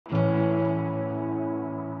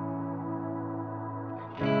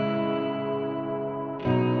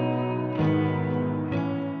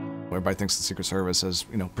everybody thinks the Secret Service is,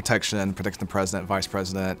 protection, protecting the president, vice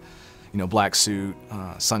president, black suit,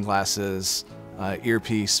 sunglasses,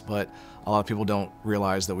 earpiece, but a lot of people don't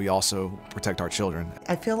realize that we also protect our children.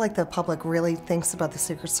 I feel like the public really thinks about the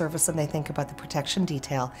Secret Service and they think about the protection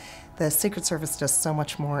detail. The Secret Service does so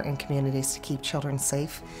much more in communities to keep children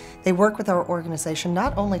safe. They work with our organization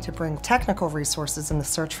not only to bring technical resources in the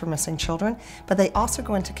search for missing children, but they also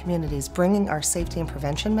go into communities bringing our safety and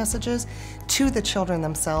prevention messages to the children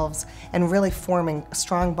themselves and really forming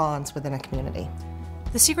strong bonds within a community.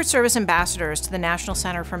 The Secret Service ambassadors to the National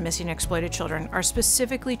Center for Missing and Exploited Children are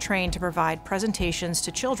specifically trained to provide presentations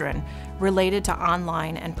to children related to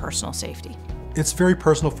online and personal safety. It's very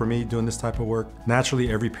personal for me doing this type of work.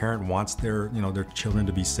 Naturally, every parent wants their children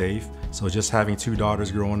to be safe. So just having 2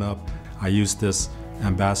 daughters growing up, I use this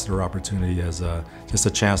ambassador opportunity as just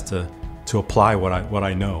a chance to apply what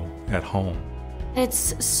I know at home.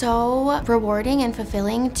 It's so rewarding and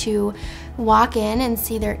fulfilling to walk in and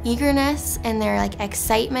see their eagerness and their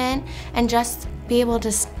excitement and just be able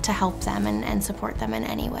to help them and support them in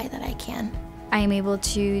any way that I can. I am able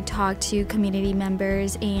to talk to community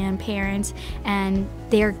members and parents, and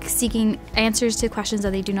they are seeking answers to questions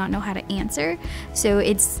that they do not know how to answer. So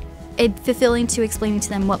it's fulfilling to explaining to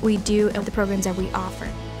them what we do and the programs that we offer.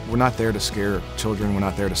 We're not there to scare children, we're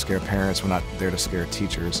not there to scare parents, we're not there to scare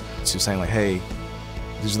teachers. It's just saying hey,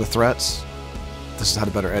 these are the threats, this is how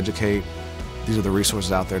to better educate, these are the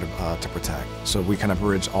resources out there to protect. So we kind of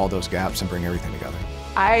bridge all those gaps and bring everything together.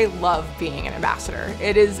 I love being an ambassador.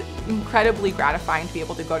 It is incredibly gratifying to be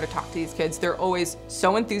able to go to talk to these kids. They're always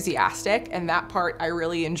so enthusiastic, and that part I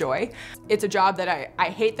really enjoy. It's a job that I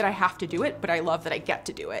hate that I have to do it, but I love that I get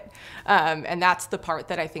to do it. And that's the part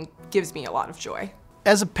that I think gives me a lot of joy.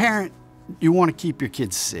 As a parent, you want to keep your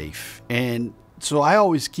kids safe, and so I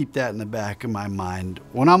always keep that in the back of my mind.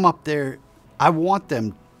 When I'm up there, I want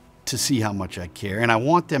them to see how much I care, and I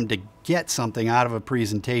want them to get something out of a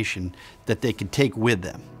presentation that they can take with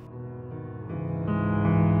them.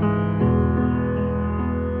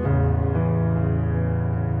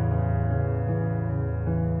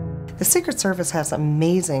 The Secret Service has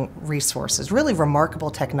amazing resources, really remarkable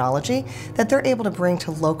technology that they're able to bring to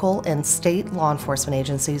local and state law enforcement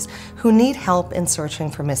agencies who need help in searching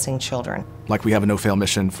for missing children. Like we have a no-fail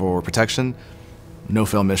mission for protection,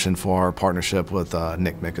 no-fail mission for our partnership with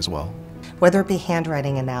NCMEC as well. Whether it be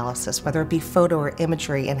handwriting analysis, whether it be photo or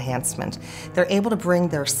imagery enhancement, they're able to bring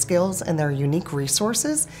their skills and their unique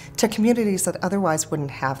resources to communities that otherwise wouldn't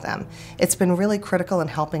have them. It's been really critical in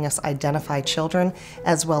helping us identify children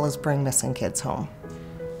as well as bring missing kids home.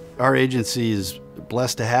 Our agency is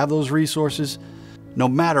blessed to have those resources. No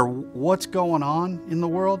matter what's going on in the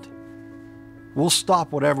world, we'll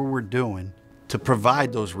stop whatever we're doing to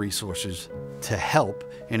provide those resources to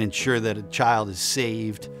help and ensure that a child is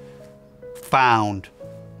saved, found,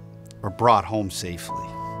 or brought home safely.